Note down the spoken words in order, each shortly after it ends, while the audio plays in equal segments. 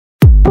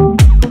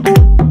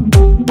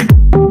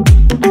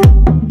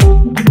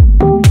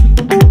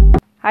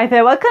Hi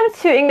there, welcome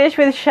to English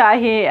with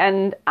Shahy,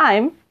 and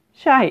I'm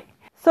Shahy.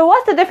 So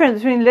what's the difference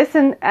between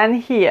listen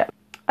and hear?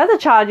 As a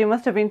child, you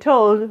must have been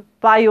told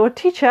by your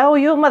teacher or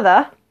your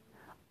mother,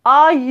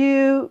 are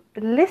you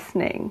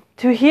listening?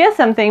 To hear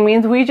something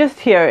means we just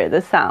hear it,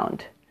 the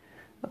sound.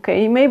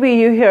 Okay, maybe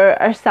you hear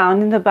a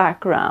sound in the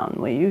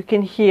background where you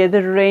can hear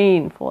the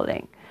rain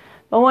falling.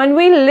 But when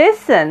we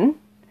listen,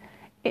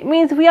 it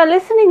means we are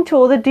listening to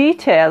all the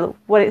detail,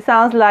 what it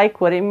sounds like,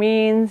 what it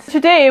means.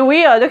 Today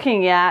we are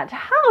looking at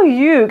how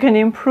you can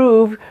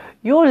improve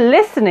your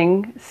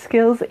listening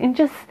skills in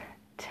just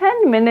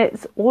 10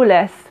 minutes or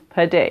less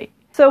per day.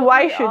 So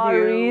why should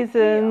you?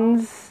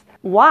 Reasons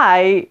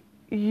why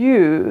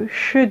you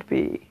should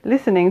be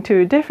listening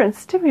to different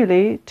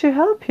stimuli to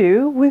help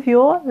you with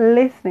your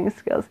listening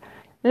skills.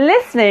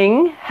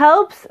 Listening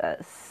helps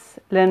us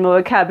learn more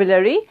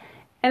vocabulary,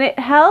 and it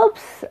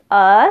helps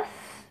us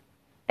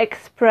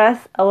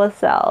express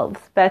ourselves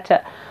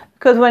better,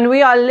 because when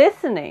we are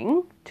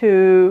listening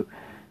to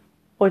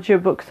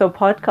audiobooks or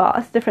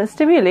podcasts, different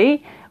stimuli,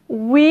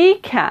 we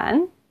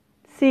can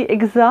see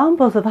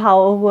examples of how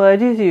a word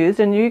is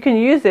used, and you can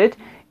use it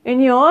in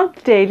your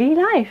daily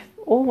life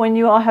or when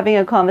you are having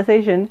a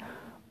conversation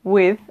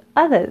with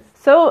others.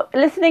 So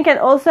listening can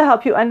also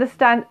help you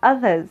understand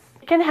others.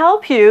 It can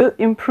help you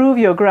improve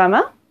your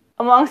grammar.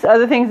 Amongst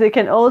other things, it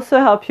can also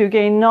help you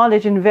gain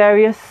knowledge in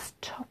various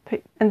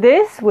topics. And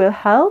this will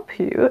help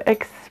you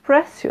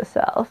express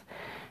yourself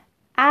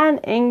and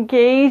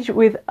engage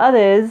with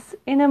others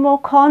in a more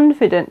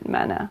confident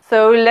manner.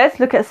 So let's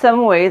look at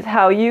some ways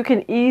how you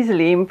can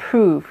easily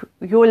improve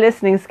your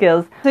listening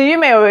skills. So you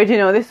may already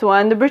know this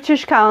one, the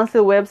British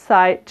Council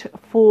website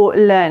for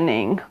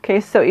learning. Okay,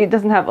 so it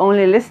doesn't have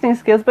only listening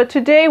skills, but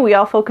today we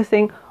are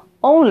focusing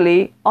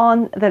only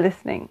on the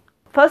listening.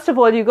 First of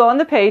all, you go on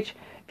the page.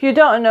 If you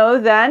don't know,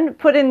 then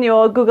put in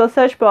your Google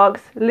search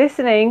box,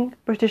 listening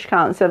British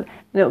Council, and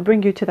it'll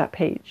bring you to that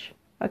page.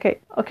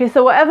 Okay,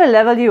 so whatever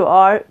level you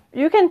are,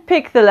 you can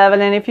pick the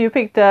level, and if you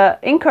pick the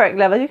incorrect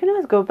level, you can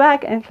always go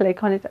back and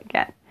click on it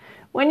again.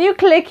 When you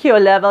click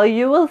your level,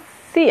 you will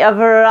see a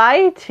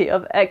variety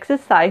of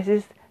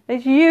exercises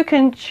that you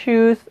can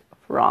choose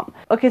from.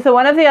 Okay, so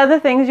one of the other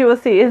things you will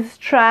see is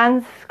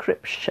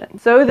transcription.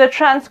 So the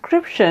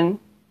transcription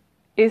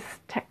is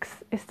text.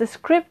 It's the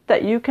script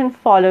that you can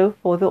follow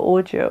for the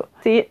audio.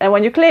 See, and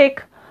when you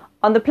click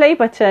on the play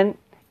button,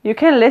 you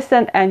can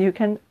listen and you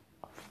can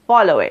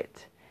follow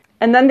it.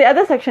 And then the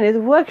other section is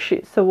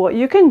worksheets. So what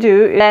you can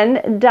do is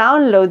then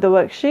download the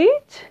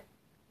worksheet,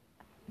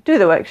 do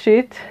the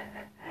worksheet,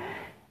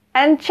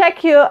 and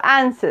check your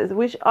answers,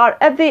 which are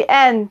at the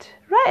end.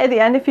 Right at the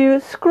end, if you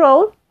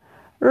scroll,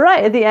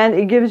 right at the end,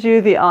 it gives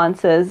you the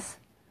answers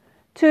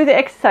to the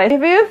exercise.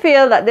 If you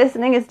feel that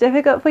listening is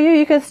difficult for you,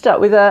 you can start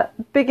with a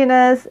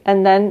beginners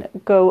and then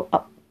go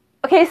up.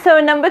 Okay, so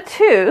number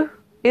 2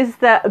 is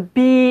the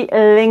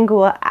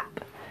bilingual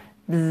app.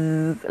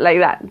 Bzz, like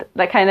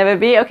that kind of a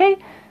B, okay?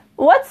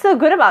 What's so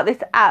good about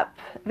this app?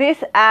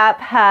 This app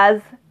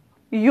has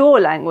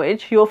your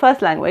language, your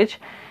first language,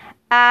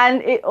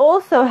 and it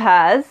also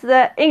has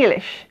the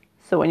English.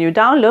 So when you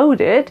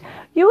download it,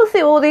 you will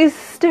see all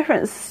these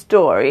different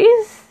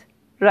stories,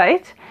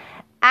 right?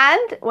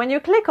 And when you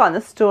click on the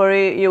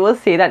story, you will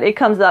see that it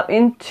comes up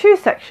in 2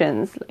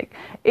 sections. Like,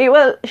 it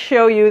will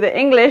show you the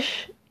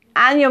English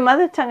and your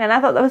mother tongue, and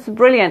I thought that was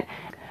brilliant.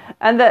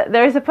 And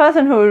there is a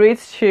person who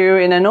reads to you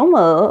in a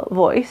normal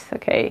voice,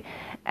 okay?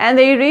 And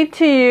they read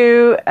to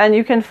you, and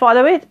you can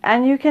follow it,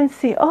 and you can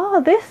see, oh,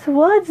 this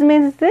word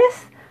means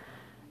this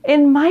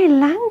in my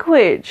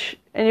language.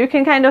 And you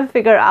can kind of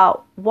figure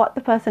out what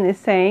the person is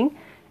saying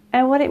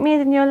and what it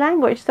means in your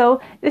language.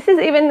 So this is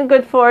even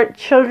good for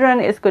children,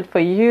 it's good for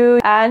you,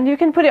 and you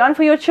can put it on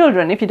for your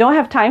children if you don't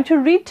have time to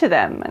read to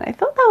them. And I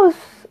thought that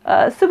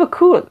was super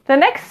cool. The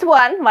next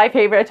one, my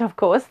favorite of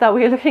course, that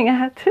we're looking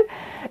at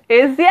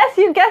is, yes,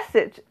 you guessed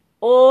it,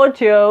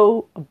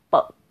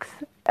 audiobooks.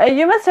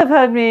 You must have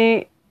heard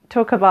me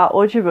talk about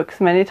audiobooks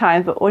many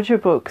times, but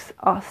audiobooks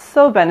are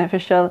so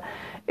beneficial.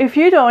 If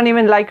you don't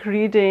even like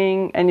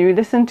reading and you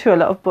listen to a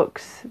lot of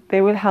books,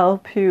 they will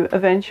help you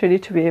eventually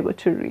to be able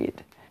to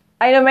read.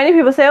 I know many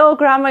people say, oh,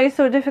 grammar is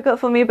so difficult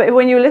for me, but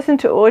when you listen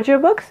to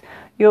audiobooks,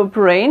 your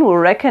brain will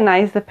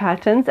recognize the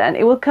patterns and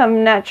it will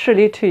come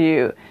naturally to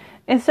you.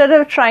 Instead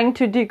of trying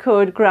to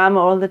decode grammar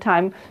all the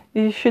time,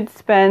 you should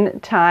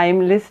spend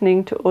time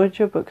listening to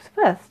audiobooks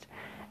first.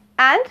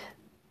 And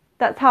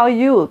that's how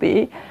you will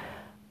be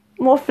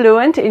more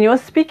fluent in your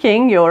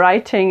speaking, your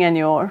writing, and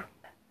your...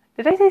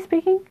 Did I say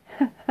speaking?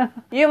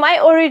 You might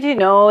already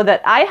know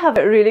that I have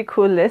a really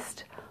cool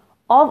list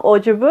of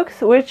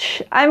audiobooks,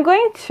 which I'm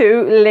going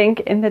to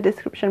link in the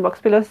description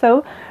box below.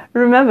 So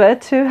remember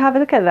to have a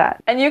look at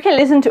that. And you can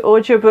listen to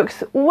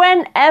audiobooks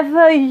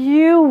whenever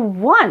you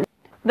want.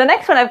 The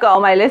next one I've got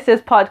on my list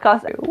is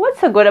podcast. What's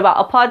so good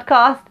about a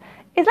podcast?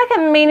 It's like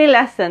a mini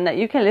lesson that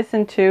you can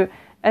listen to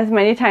as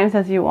many times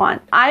as you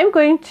want. I'm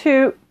going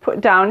to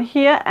put down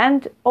here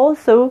and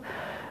also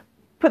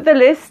put the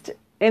list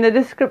in the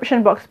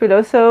description box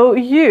below, so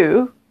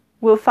you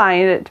will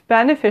find it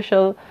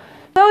beneficial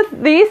So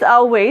these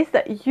are ways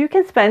that you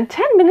can spend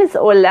 10 minutes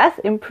or less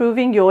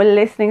improving your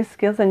listening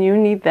skills, and you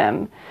need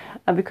them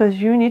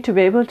because you need to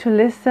be able to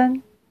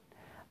listen,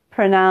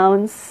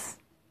 pronounce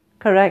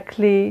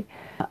correctly,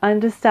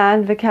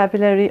 understand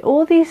vocabulary.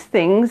 All these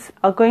things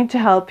are going to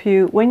help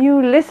you when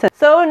you listen.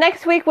 So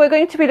next week we're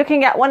going to be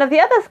looking at one of the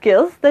other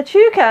skills that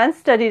you can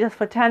study just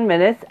for 10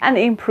 minutes and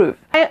improve.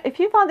 If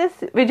you found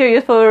this video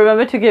useful,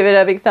 remember to give it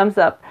a big thumbs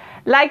up.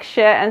 Like,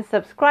 share and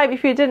subscribe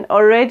if you didn't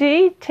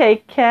already.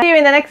 Take care. See you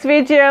in the next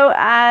video,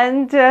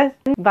 and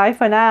bye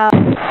for now.